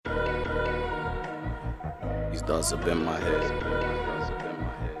These thoughts up in my head,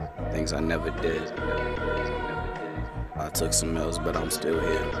 things I never did. I took some L's, but I'm still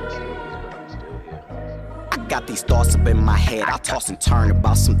here. I got these thoughts up in my head. I toss and turn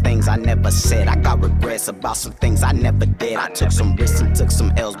about some things I never said. I got regrets about some things I never did. I took some risks and took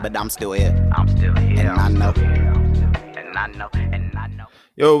some L's, but I'm still here. And I know.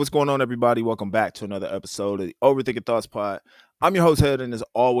 Yo, what's going on, everybody? Welcome back to another episode of the Overthinking Thoughts Pod. I'm your host, Head, and as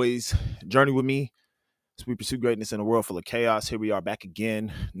always, journey with me as we pursue greatness in a world full of chaos. Here we are back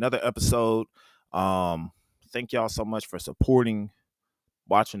again, another episode. Thank y'all so much for supporting,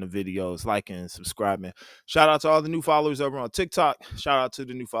 watching the videos, liking, subscribing. Shout out to all the new followers over on TikTok. Shout out to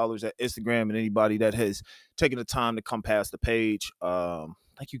the new followers at Instagram and anybody that has taken the time to come past the page.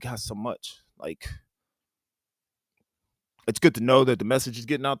 Thank you guys so much. It's good to know that the message is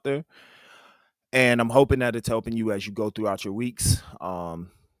getting out there, and I'm hoping that it's helping you as you go throughout your weeks.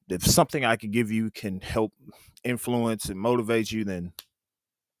 If something I could give you can help influence and motivate you, then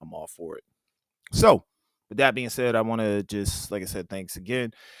I'm all for it. So with that being said, I want to just, like I said, thanks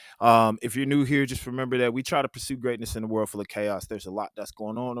again. If you're new here, just remember that we try to pursue greatness in a world full of chaos. There's a lot that's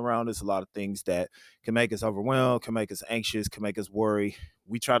going on around us, a lot of things that can make us overwhelmed, can make us anxious, can make us worry.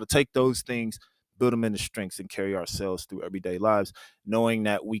 We try to take those things, build them into strengths, and carry ourselves through everyday lives, knowing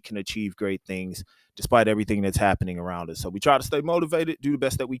that we can achieve great things despite everything that's happening around us. So we try to stay motivated, do the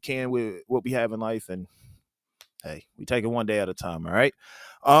best that we can with what we have in life, and hey, we take it one day at a time. All right.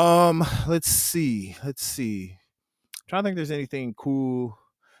 Let's see. I'm trying to think if there's anything cool.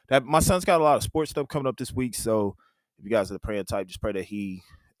 That my son's got a lot of sports stuff coming up this week. So if you guys are the prayer type, just pray that he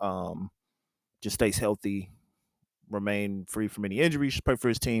just stays healthy, remain free from any injuries. Just pray for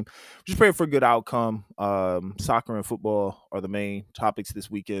his team. Just pray for a good outcome. Soccer and football are the main topics this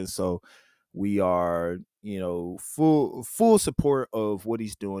weekend. So we are, full support of what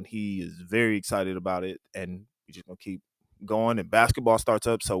he's doing. He is very excited about it, and we're just gonna keep going. And basketball starts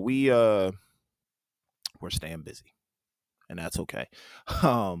up, so we're staying busy, and that's okay.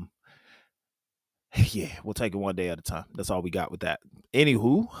 Yeah, we'll take it one day at a time. That's all we got with that.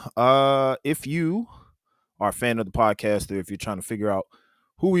 Anywho, if you are a fan of the podcast, or if you're trying to figure out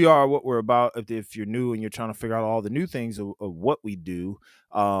who we are, what we're about, if you're new and you're trying to figure out all the new things of what we do,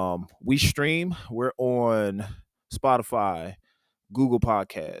 we stream. We're on Spotify, Google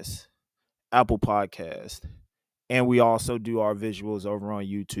Podcasts, Apple Podcasts, and we also do our visuals over on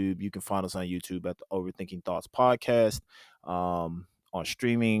YouTube. You can find us on YouTube at the Overthinking Thoughts Podcast. On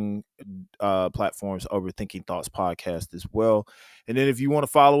streaming platforms, Overthinking Thoughts Podcast as well. And then if you want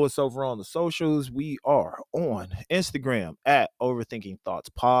to follow us over on the socials, we are on Instagram at Overthinking Thoughts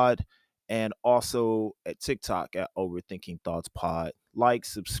Pod, and also at TikTok at Overthinking Thoughts Pod. Like,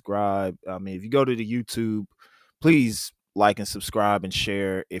 subscribe. If you go to the YouTube, please like and subscribe and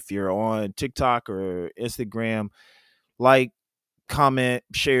share. If you're on TikTok or Instagram, like, comment,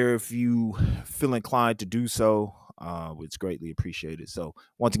 share if you feel inclined to do so. It's greatly appreciated. So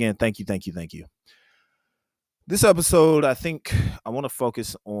once again, thank you. This episode, I think I want to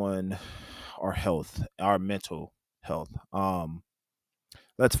focus on our health, our mental health.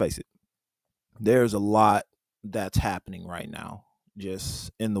 Let's face it, there's a lot that's happening right now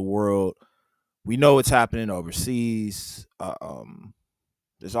just in the world. We know it's happening overseas.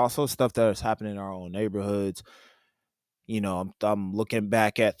 There's also stuff that is happening in our own neighborhoods. I'm looking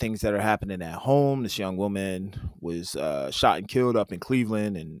back at things that are happening at home. This young woman was shot and killed up in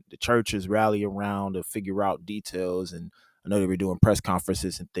Cleveland, and the churches rally around to figure out details. And I know they were doing press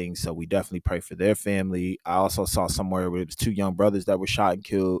conferences and things, so we definitely pray for their family. I also saw somewhere where it was two young brothers that were shot and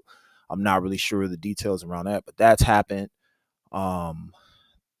killed. I'm not really sure of the details around that, but that's happened.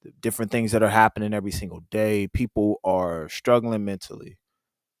 Different things that are happening every single day. People are struggling mentally.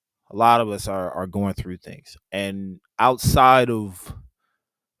 A lot of us are going through things, and outside of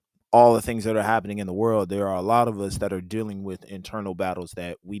all the things that are happening in the world, there are a lot of us that are dealing with internal battles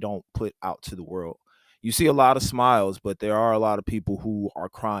that we don't put out to the world. You see a lot of smiles, but there are a lot of people who are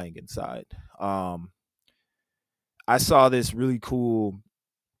crying inside. I saw this really cool.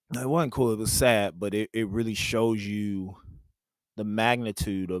 It wasn't cool. It was sad, but it really shows you the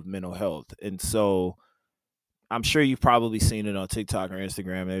magnitude of mental health. And so I'm sure you've probably seen it on TikTok or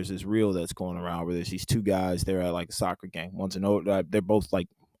Instagram. There's this reel that's going around where there's these two guys. They're at like a soccer game. One's an older. They're both like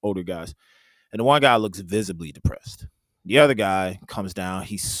older guys, and the one guy looks visibly depressed. The other guy comes down.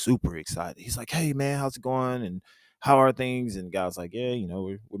 He's super excited. He's like, "Hey man, how's it going? And how are things?" And the guy's like, "Yeah,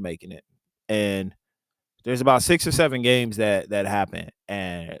 we're making it." And there's about 6 or 7 games that happen,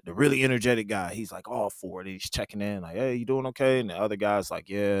 and the really energetic guy, he's like all for it. He's checking in, like, "Hey, you doing okay?" And the other guy's like,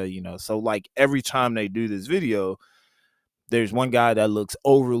 "Yeah, So like every time they do this video, there's one guy that looks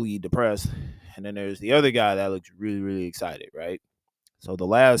overly depressed, and then there's the other guy that looks really, really excited, right? So the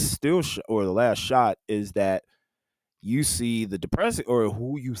last the last shot is that you see the depressed, or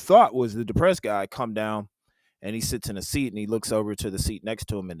who you thought was the depressed guy, come down, and he sits in a seat and he looks over to the seat next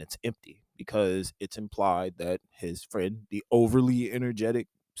to him and it's empty, because it's implied that his friend, the overly energetic,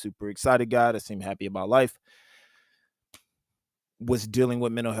 super excited guy that seemed happy about life, was dealing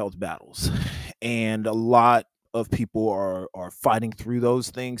with mental health battles. And a lot of people are fighting through those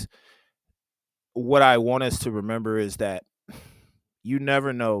things. What I want us to remember is that you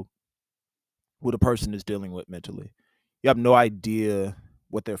never know what a person is dealing with mentally. You have no idea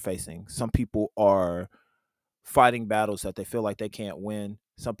what they're facing. Some people are fighting battles that they feel like they can't win.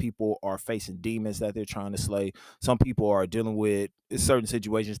 Some people are facing demons that they're trying to slay. Some people are dealing with certain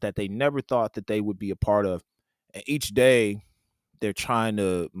situations that they never thought that they would be a part of. And each day they're trying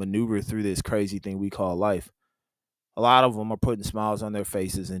to maneuver through this crazy thing we call life. A lot of them are putting smiles on their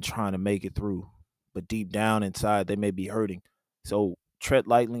faces and trying to make it through. But deep down inside, they may be hurting. So tread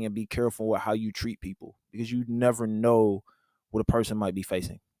lightly and be careful with how you treat people, because you never know what a person might be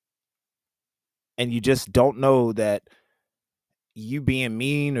facing. And you just don't know that you being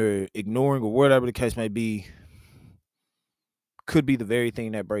mean or ignoring or whatever the case may be could be the very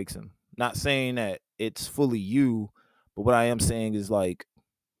thing that breaks them. Not saying that it's fully you, but what I am saying is, like,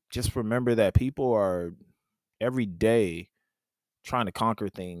 just remember that people are every day trying to conquer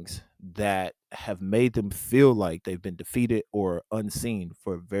things that have made them feel like they've been defeated or unseen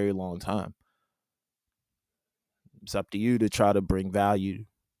for a very long time. It's up to you to try to bring value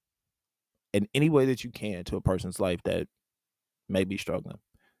in any way that you can to a person's life that may be struggling.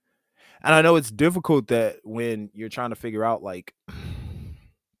 And I know it's difficult that when you're trying to figure out, like,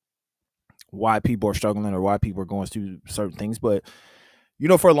 why people are struggling or why people are going through certain things. But,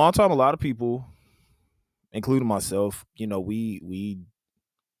 for a long time, a lot of people, including myself, we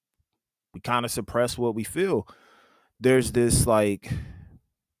kind of suppress what we feel. There's this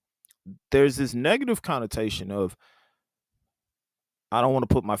negative connotation of, I don't want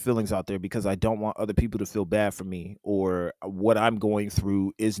to put my feelings out there because I don't want other people to feel bad for me, or what I'm going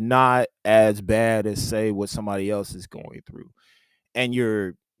through is not as bad as, say, what somebody else is going through. And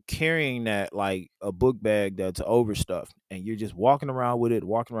you're carrying that like a book bag that's overstuffed, and you're just walking around with it.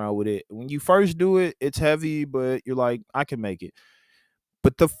 When you first do it, it's heavy, but you're like, I can make it.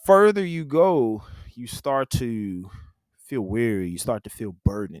 But the further you go, you start to feel weary. You start to feel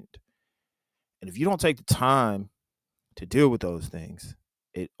burdened. And if you don't take the time to deal with those things,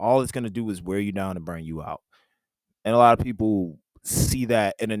 all it's going to do is wear you down and burn you out. And a lot of people see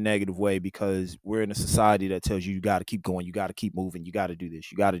that in a negative way, because we're in a society that tells you got to keep going, you got to keep moving, you got to do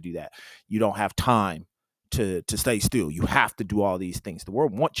this, you got to do that. You don't have time to stay still. You have to do all these things. The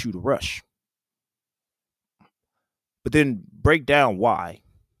world wants you to rush. But then break down why.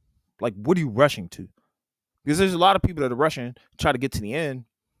 Like, what are you rushing to? Because there's a lot of people that are rushing, try to get to the end,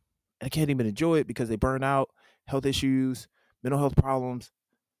 and they can't even enjoy it because they burn out, health issues, mental health problems.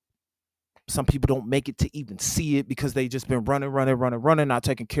 Some people don't make it to even see it because they just been running, not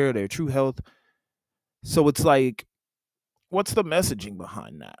taking care of their true health. So it's like, what's the messaging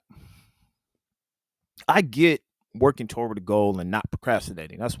behind that? I get working toward a goal and not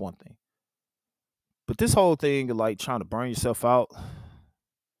procrastinating. That's one thing. But this whole thing of like trying to burn yourself out,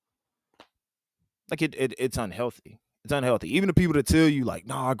 like it's unhealthy. It's unhealthy. Even the people that tell you like,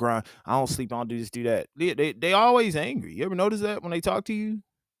 I grind, I don't sleep, I don't do this, do that. They always angry. You ever notice that when they talk to you?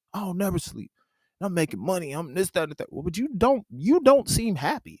 I don't never sleep. I'm making money. I'm this, that, and that. Well, but you don't seem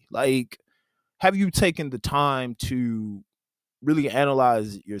happy. Like, have you taken the time to really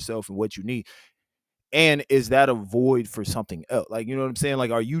analyze yourself and what you need? And is that a void for something else? Like, you know what I'm saying?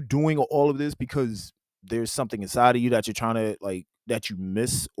 Like, are you doing all of this because there's something inside of you that you're trying to, like, that you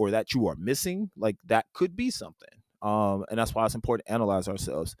miss or that you are missing? Like, that could be something. And that's why it's important to analyze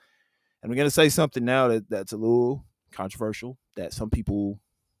ourselves. And we're going to say something now that's a little controversial, that some people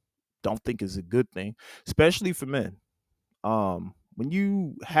don't think is a good thing, especially for men. When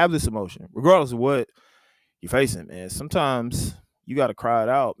you have this emotion, regardless of what you're facing, man, sometimes you got to cry it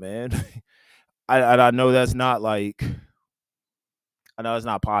out, man. I know that's not like, I know it's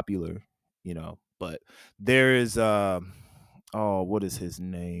not popular, but there is, what is his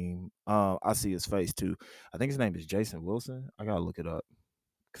name? I see his face too. I think his name is Jason Wilson. I gotta look it up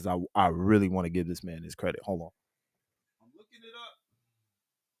because I really want to give this man his credit. Hold on. I'm looking it up.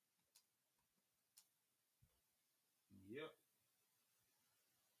 Yep.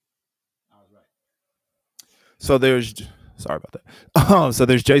 I was right. So sorry about that. So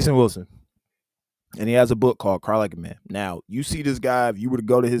there's Jason Wilson, and he has a book called Cry Like a Man. Now, you see this guy, if you were to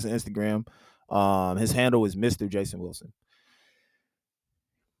go to his Instagram, his handle is Mr. Jason Wilson.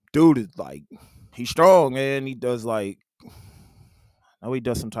 dude is like, he's strong, man. He does like, I know he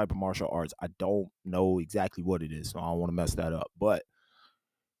does some type of martial arts. I don't know exactly what it is, so I don't want to mess that up. But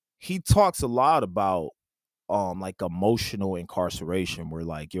he talks a lot about like emotional incarceration, where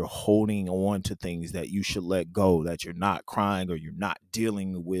like you're holding on to things that you should let go, that you're not crying or you're not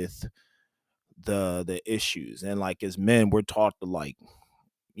dealing with the issues. And like as men, we're taught to like,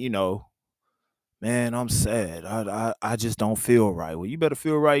 you know, man, I'm sad. I just don't feel right. Well, you better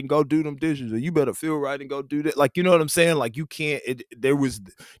feel right and go do them dishes, or you better feel right and go do that. Like, you know what I'm saying? Like, you can't. There was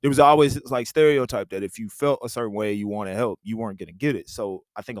always like stereotype that if you felt a certain way, you want to help, you weren't gonna get it. So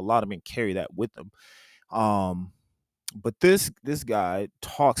I think a lot of men carry that with them. Um, but this guy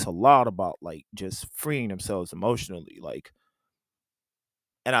talks a lot about like just freeing themselves emotionally, like,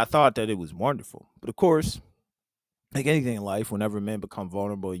 and I thought that it was wonderful. But of course, like anything in life, whenever men become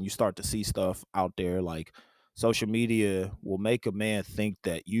vulnerable and you start to see stuff out there, like social media will make a man think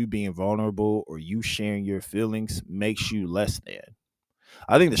that you being vulnerable or you sharing your feelings makes you less than.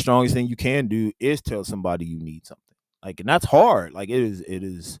 I think the strongest thing you can do is tell somebody you need something. Like, and that's hard. Like it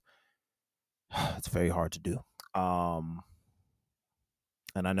is it's very hard to do. Um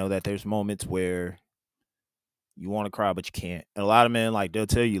and I know that there's moments where you want to cry but you can't. And a lot of men, like, they'll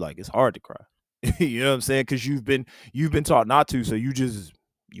tell you like it's hard to cry. You know what I'm saying? Because you've been taught not to, so you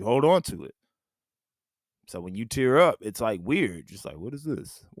hold on to it. So when you tear up, it's like weird. Just like, what is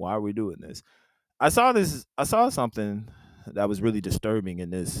this? Why are we doing this? I saw something that was really disturbing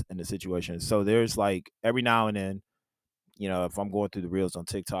in this situation. So there's like every now and then, if I'm going through the reels on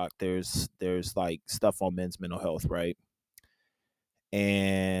TikTok, there's like stuff on men's mental health, right?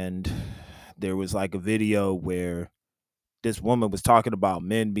 And there was like a video where this woman was talking about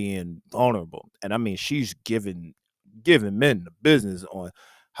men being vulnerable. And I mean, she's giving men the business on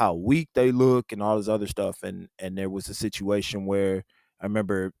how weak they look and all this other stuff. And there was a situation where I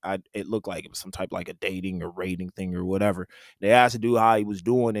remember it looked like it was some type like a dating or rating thing or whatever. They asked the dude how he was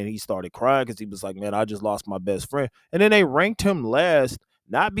doing, and he started crying because he was like, man, I just lost my best friend. And then they ranked him last,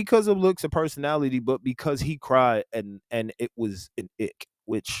 not because of looks or personality, but because he cried, and it was an ick,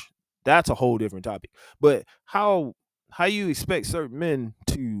 which that's a whole different topic. But how you expect certain men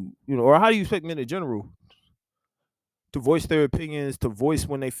to, or how do you expect men in general to voice their opinions, to voice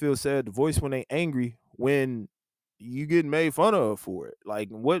when they feel sad, to voice when they angry, when you get made fun of for it? Like,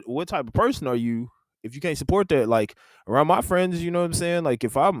 what type of person are you if you can't support that? Like, around my friends, you know what I'm saying? Like,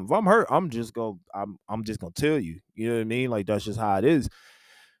 if I'm hurt, I'm just gonna tell you. You know what I mean? Like, that's just how it is.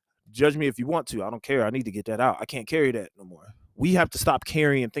 Judge me if you want to. I don't care. I need to get that out. I can't carry that no more. We have to stop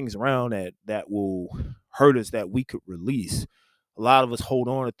carrying things around that will hurt us, that we could release. A lot of us hold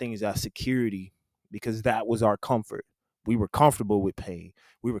on to things as security because that was our comfort. We were comfortable with pain.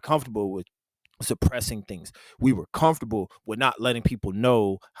 We were comfortable with suppressing things. We were comfortable with not letting people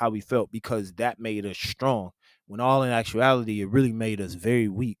know how we felt because that made us strong. When all in actuality, it really made us very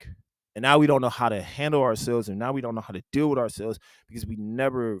weak. And now we don't know how to handle ourselves, and now we don't know how to deal with ourselves because we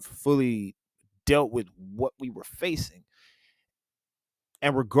never fully dealt with what we were facing.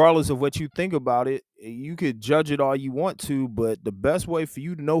 And regardless of what you think about it, you could judge it all you want to, but the best way for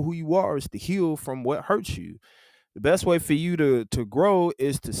you to know who you are is to heal from what hurts you. The best way for you to grow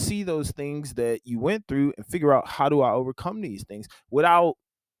is to see those things that you went through and figure out, how do I overcome these things without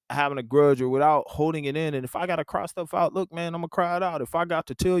having a grudge or without holding it in. And if I got to cry stuff out, look, man, I'm going to cry it out. If I got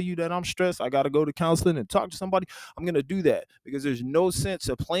to tell you that I'm stressed, I got to go to counseling and talk to somebody, I'm going to do that, because there's no sense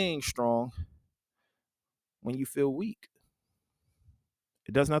of playing strong when you feel weak.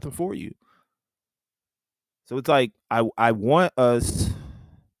 It does nothing for you. So it's like, I want us,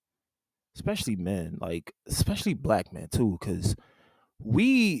 especially men, like especially black men too, because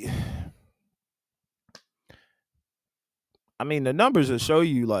we, I mean, the numbers will show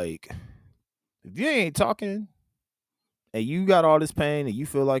you, like, if you ain't talking and you got all this pain and you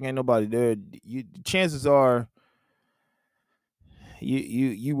feel like ain't nobody there, chances are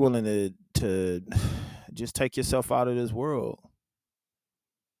you willing to just take yourself out of this world.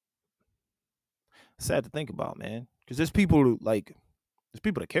 Sad to think about, man, because there's people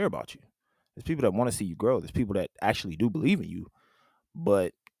that care about you. There's people that want to see you grow. There's people that actually do believe in you.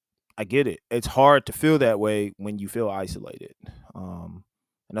 But I get it. It's hard to feel that way when you feel isolated. And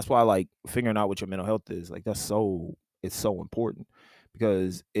that's why, like, figuring out what your mental health is, like, it's so important,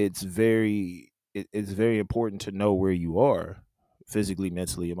 because it's very important to know where you are physically,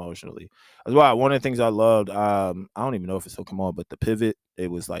 mentally, emotionally. That's why one of the things I loved, I don't even know if it still come on, but The Pivot, it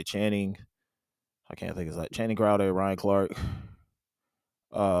was like Channing, I can't think, it's like Channing Crowder, Ryan Clark,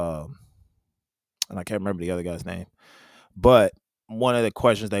 um, and I can't remember the other guy's name. But one of the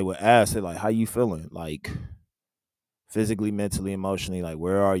questions they would ask is like, how you feeling? Like, physically, mentally, emotionally. Like,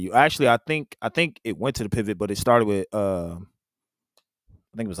 where are you? Actually, I think it went to the pivot, but it started with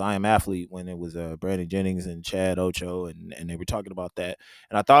I think it was I Am Athlete when it was Brandon Jennings and Chad Ocho, and they were talking about that.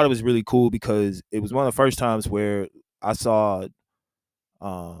 And I thought it was really cool because it was one of the first times where I saw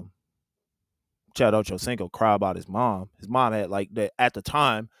um, Chad Ochocinco cry about his mom. His mom had like that at the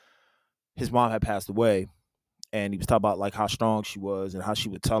time. His mom had passed away, and he was talking about like how strong she was and how she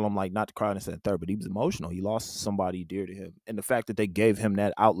would tell him like not to cry and this and third. But he was emotional. He lost somebody dear to him, and the fact that they gave him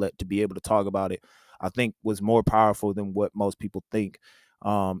that outlet to be able to talk about it, I think, was more powerful than what most people think.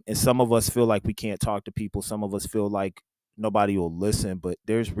 And some of us feel like we can't talk to people. Some of us feel like nobody will listen. But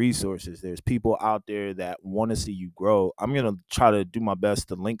there's resources. There's people out there that want to see you grow. I'm gonna try to do my best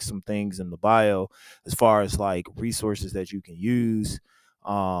to link some things in the bio as far as like resources that you can use.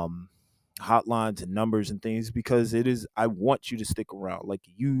 Hotlines and numbers and things, because it is, I want you to stick around. Like,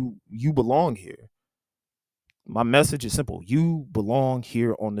 you belong here. My message is simple: you belong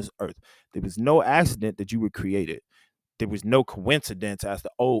here on this earth. There was no accident that you were created. There was no coincidence as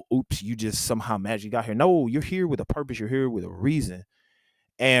to, oh, oops, you just somehow magically got here. No, you're here with a purpose. You're here with a reason.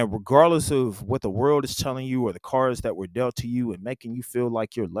 And regardless of what the world is telling you or the cards that were dealt to you and making you feel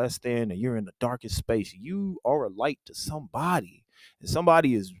like you're less than or you're in the darkest space, you are a light to somebody. And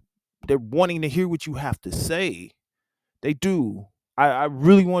somebody is, they're wanting to hear what you have to say. They do. I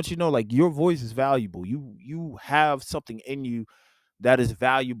really want you to know, like, your voice is valuable. You have something in you that is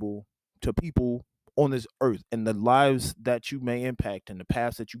valuable to people on this earth, and the lives that you may impact and the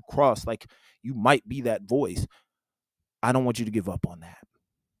paths that you cross. Like, you might be that voice. I don't want you to give up on that.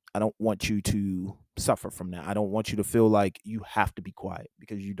 I don't want you to suffer from that. I don't want you to feel like you have to be quiet,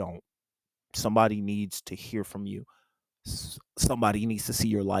 because you don't. Somebody needs to hear from you. Somebody needs to see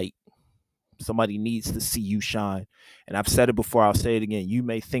your light. Somebody needs to see you shine. And I've said it before, I'll say it again. You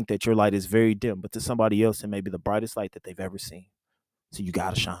may think that your light is very dim, but to somebody else, it may be the brightest light that they've ever seen. So you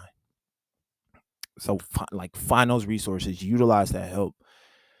got to shine. So find those resources, utilize that help.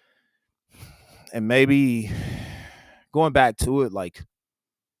 And maybe going back to it, like,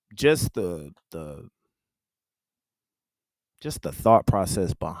 just the thought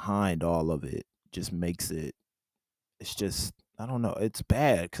process behind all of it just makes it, it's just, I don't know, it's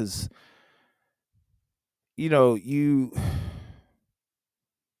bad because you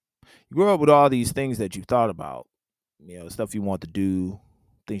grow up with all these things that you thought about, stuff you want to do,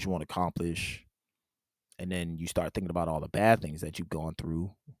 things you want to accomplish, and then you start thinking about all the bad things that you've gone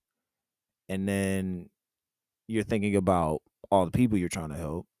through, and then you're thinking about all the people you're trying to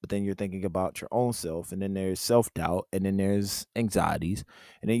help, but then you're thinking about your own self, and then there's self-doubt, and then there's anxieties,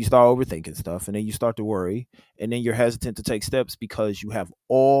 and then you start overthinking stuff, and then you start to worry, and then you're hesitant to take steps because you have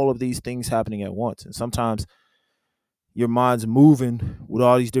all of these things happening at once. And sometimes your mind's moving with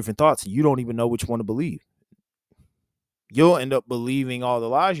all these different thoughts, and you don't even know which one to believe. You'll end up believing all the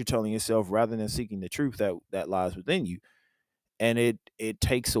lies you're telling yourself rather than seeking the truth that lies within you. And it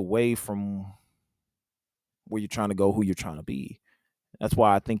takes away from where you're trying to go, who you're trying to be. That's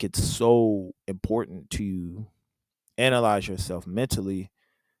why I think it's so important to analyze yourself mentally,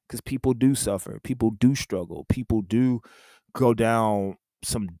 because people do suffer, people do struggle, people do go down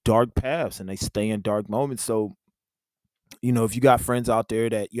some dark paths and they stay in dark moments. So, if you got friends out there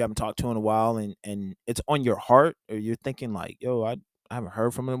that you haven't talked to in a while, and it's on your heart, or you're thinking like, yo, I haven't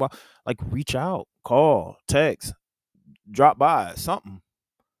heard from him in a while, like, reach out, call, text, drop by, something.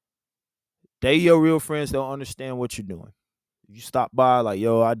 They your real friends, they'll understand what you're doing. If you stop by like,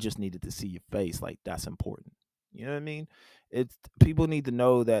 yo, I just needed to see your face, like, that's important. You know what I mean? It's, people need to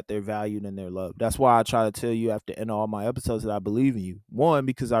know that they're valued and they're loved. That's why I try to tell you after end all my episodes that I believe in you. One,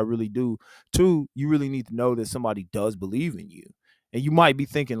 because I really do. Two, you really need to know that somebody does believe in you. And you might be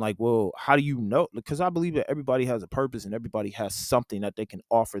thinking like, well, how do you know? Because I believe that everybody has a purpose and everybody has something that they can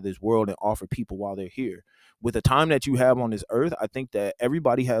offer this world and offer people while they're here. With the time that you have on this earth, I think that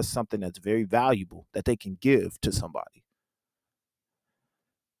everybody has something that's very valuable that they can give to somebody.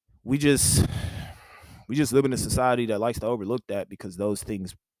 We just live in a society that likes to overlook that, because those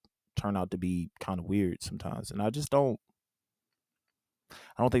things turn out to be kind of weird sometimes. And I don't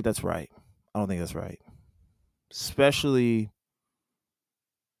think that's right. I don't think that's right. Especially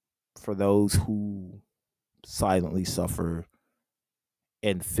for those who silently suffer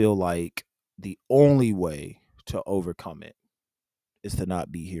and feel like the only way to overcome it is to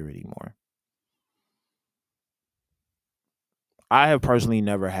not be here anymore. I have personally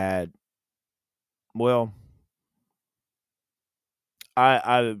never had, well,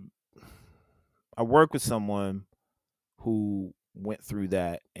 I I work with someone who went through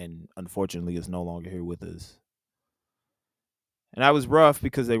that and unfortunately is no longer here with us. And that was rough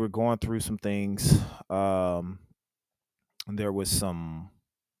because they were going through some things. there was some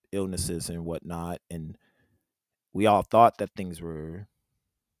illnesses and whatnot, and we all thought that things were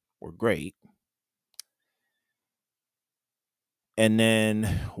great. And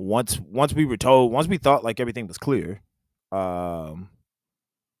then once we were told, once we thought like everything was clear, um,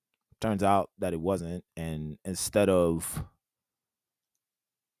 turns out that it wasn't. And instead of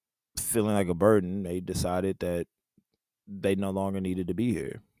feeling like a burden, they decided that they no longer needed to be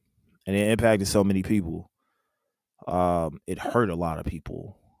here, and it impacted so many people. It hurt a lot of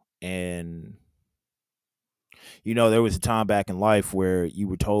people, and there was a time back in life where you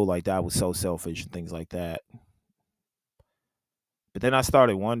were told like that was so selfish and things like that. But then I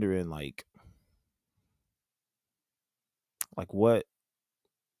started wondering, like where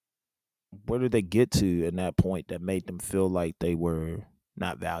did they get to in that point that made them feel like they were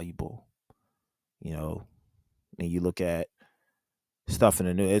not valuable? You know, and you look at stuff in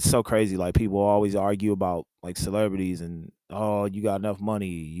the news. It's so crazy. Like people always argue about like celebrities and, oh, you got enough money,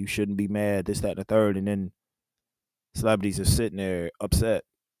 you shouldn't be mad, this, that, and the third. And then celebrities are sitting there upset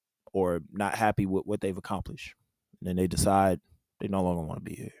or not happy with what they've accomplished. And then they decide they no longer want to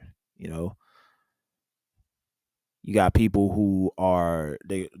be here. You know, you got people who are,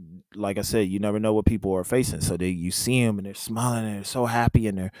 they, like I said, you never know what people are facing. So you see them and they're smiling and they're so happy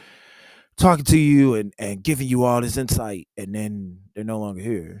and they're talking to you and giving you all this insight, and then they're no longer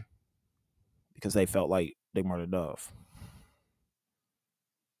here because they felt like they weren't enough.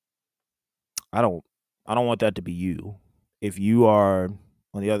 I don't want that to be you. If you are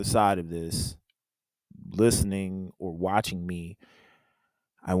on the other side of this, listening or watching me,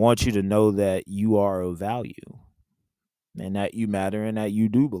 I want you to know that you are of value and that you matter and that you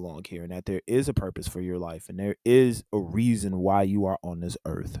do belong here and that there is a purpose for your life and there is a reason why you are on this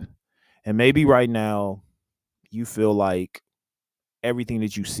earth. And maybe right now you feel like everything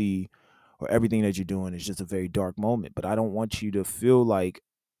that you see or everything that you're doing is just a very dark moment, but I don't want you to feel like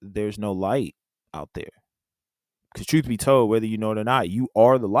there's no light out there. Because truth be told, whether you know it or not, you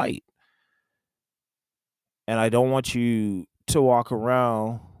are the light. And I don't want you to walk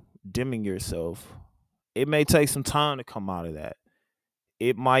around dimming yourself. It may take some time to come out of that.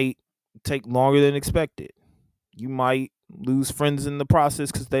 It might take longer than expected. You might lose friends in the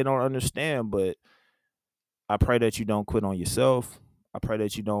process because they don't understand, but I pray that you don't quit on yourself. I pray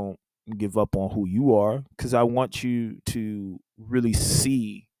that you don't give up on who you are, because I want you to really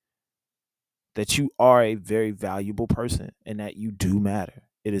see that you are a very valuable person and that you do matter.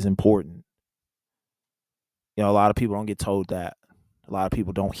 It is important. A lot of people don't get told that. A lot of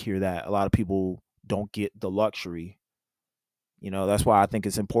people don't hear that. A lot of people don't get the luxury. That's why I think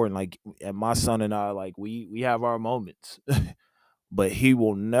it's important. Like, and my son and I, like, we have our moments, but he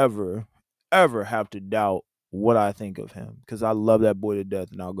will never, ever have to doubt what I think of him, because I love that boy to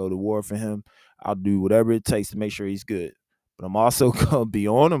death and I'll go to war for him. I'll do whatever it takes to make sure he's good. But I'm also going to be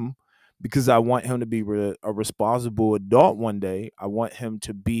on him because I want him to be a responsible adult one day. I want him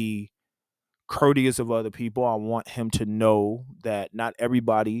to be courteous of other people. I want him to know that not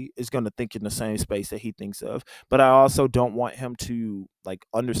everybody is going to think in the same space that he thinks of. But I also don't want him to like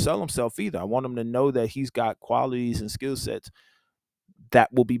undersell himself either. I want him to know that he's got qualities and skill sets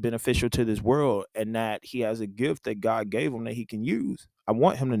that will be beneficial to this world and that he has a gift that God gave him that he can use. I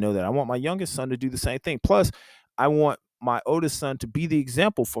want him to know that. I want my youngest son to do the same thing. Plus, I want my oldest son to be the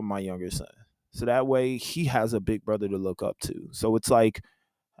example for my younger son. So that way he has a big brother to look up to. So it's like,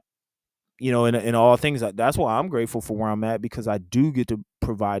 in all things, that's why I'm grateful for where I'm at, because I do get to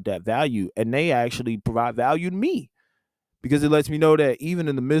provide that value, and they actually provide value to me, because it lets me know that even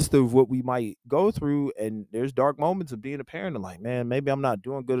in the midst of what we might go through, and there's dark moments of being a parent, and like, man, maybe I'm not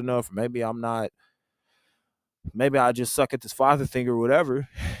doing good enough, or maybe I just suck at this father thing or whatever.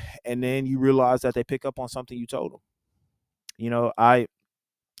 And then you realize that they pick up on something you told them. I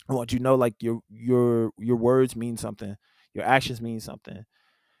want you to know, like, your words mean something, your actions mean something.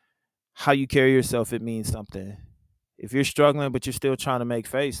 How you carry yourself, it means something. If you're struggling but you're still trying to make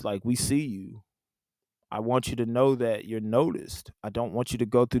face, like, we see you. I want you to know that you're noticed. I don't want you to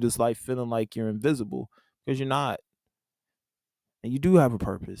go through this life feeling like you're invisible, because you're not. And you do have a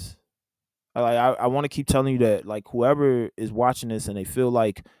purpose. I want to keep telling you that, like, whoever is watching this and they feel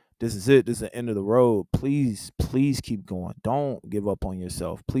like this is it, this is the end of the road, please keep going. Don't give up on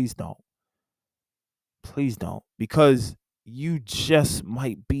yourself. Please don't. Please don't. Because you just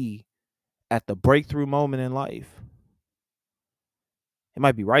might be at the breakthrough moment in life. It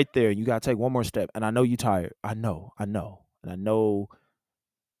might be right there. You got to take one more step. And I know you're tired. I know. And I know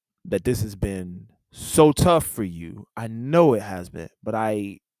that this has been so tough for you. I know it has been. But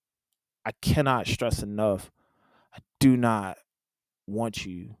I cannot stress enough, I do not want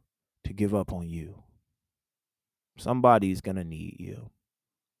you to give up on you. Somebody's going to need you.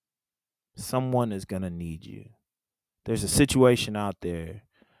 Someone is going to need you. There's a situation out there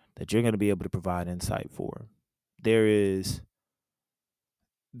that you're going to be able to provide insight for. There is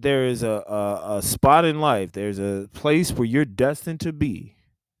a spot in life. There's a place where you're destined to be.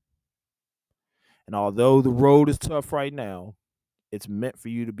 And although the road is tough right now, it's meant for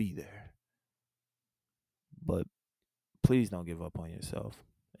you to be there. But please don't give up on yourself.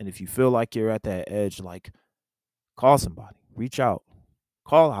 And if you feel like you're at that edge, like, call somebody, reach out,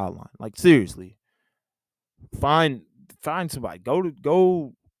 call a hotline. Like, seriously, find somebody. Go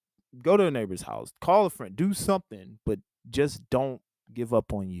to a neighbor's house, call a friend, do something, but just don't give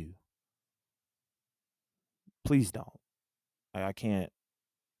up on you. Please don't. I can't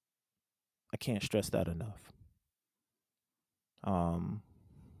stress that enough.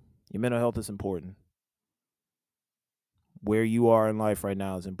 Your mental health is important. Where you are in life right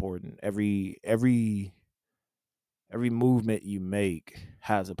now is important. Every movement you make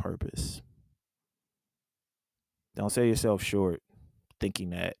has a purpose. Don't sell yourself short thinking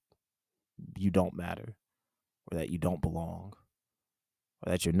that you don't matter, or that you don't belong,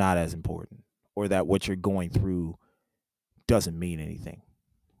 or that you're not as important, or that what you're going through doesn't mean anything.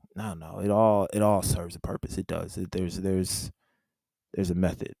 No, it all serves a purpose. It does. There's a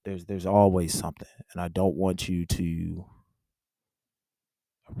method. There's always something, and I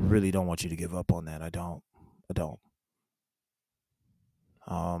really don't want you to give up on that. I don't.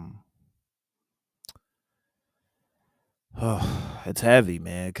 It's heavy,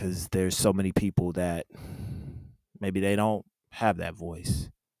 man, because there's so many people that maybe they don't have that voice.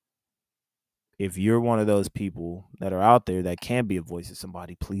 If you're one of those people that are out there that can be a voice to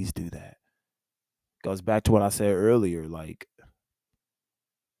somebody, please do that. Goes back to what I said earlier. Like,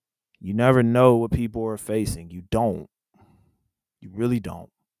 you never know what people are facing. You don't. You really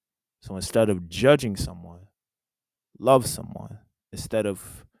don't. So instead of judging someone, love someone. Instead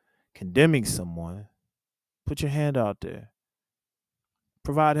of condemning someone, put your hand out there.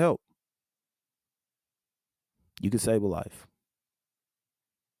 Provide help. You can save a life.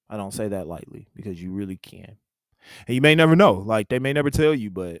 I don't say that lightly, because you really can. And you may never know. Like, they may never tell you,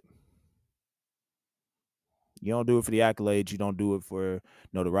 but you don't do it for the accolades. You don't do it for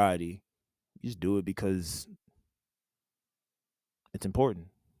notoriety. You just do it because it's important.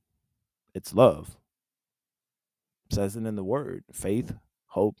 It's love. It says it in the word: faith,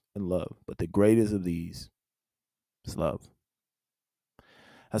 hope, and love. But the greatest of these is love.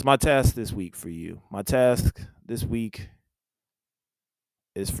 That's my task this week for you. My task this week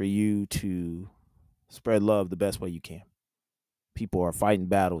is for you to spread love the best way you can. People are fighting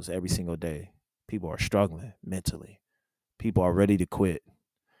battles every single day. People are struggling mentally. People are ready to quit.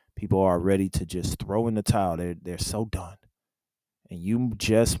 People are ready to just throw in the towel. They're so done. And you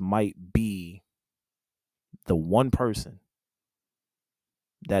just might be the one person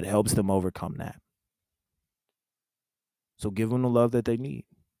that helps them overcome that. So give them the love that they need.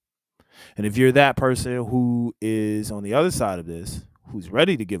 And if you're that person who is on the other side of this, who's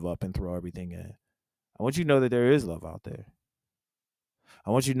ready to give up and throw everything in, I want you to know that there is love out there.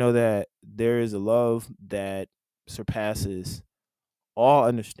 I want you to know that there is a love that surpasses all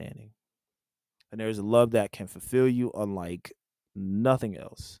understanding. And there's a love that can fulfill you unlike nothing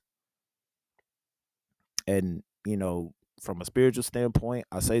else. And, from a spiritual standpoint,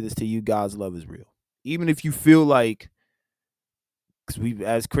 I say this to you: God's love is real. Even if you feel like, because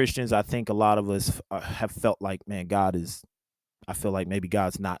as Christians, I think a lot of us have felt like, man, I feel like maybe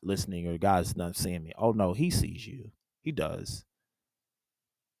God's not listening, or God's not seeing me. Oh, no, he sees you. He does.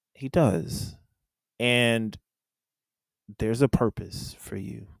 He does. And there's a purpose for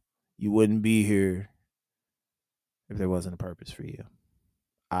you. You wouldn't be here if there wasn't a purpose for you.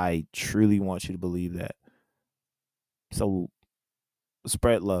 I truly want you to believe that. So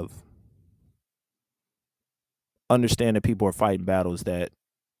spread love. Understand that people are fighting battles that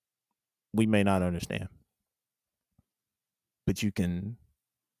we may not understand. But you can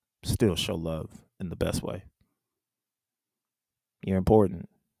still show love in the best way. You're important.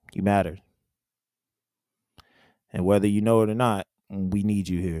 You matter. And whether you know it or not, we need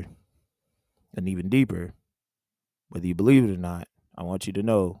you here. And even deeper, whether you believe it or not, I want you to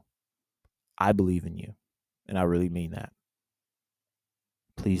know I believe in you. And I really mean that.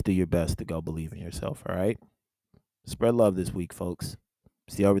 Please do your best to go believe in yourself, all right? Spread love this week, folks.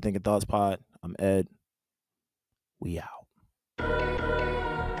 It's the Overthinking Thoughts Pod. I'm Ed. We out.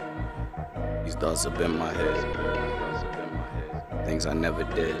 These thoughts up in my head. Things I never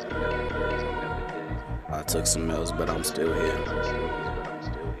did. I took some L's, but I'm still here.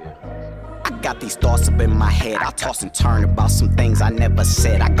 I got these thoughts up in my head. I toss and turn about some things I never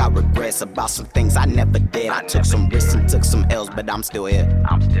said. I got regrets about some things I never did. I took some risks and took some L's, but I'm still here.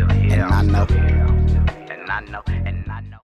 And I know.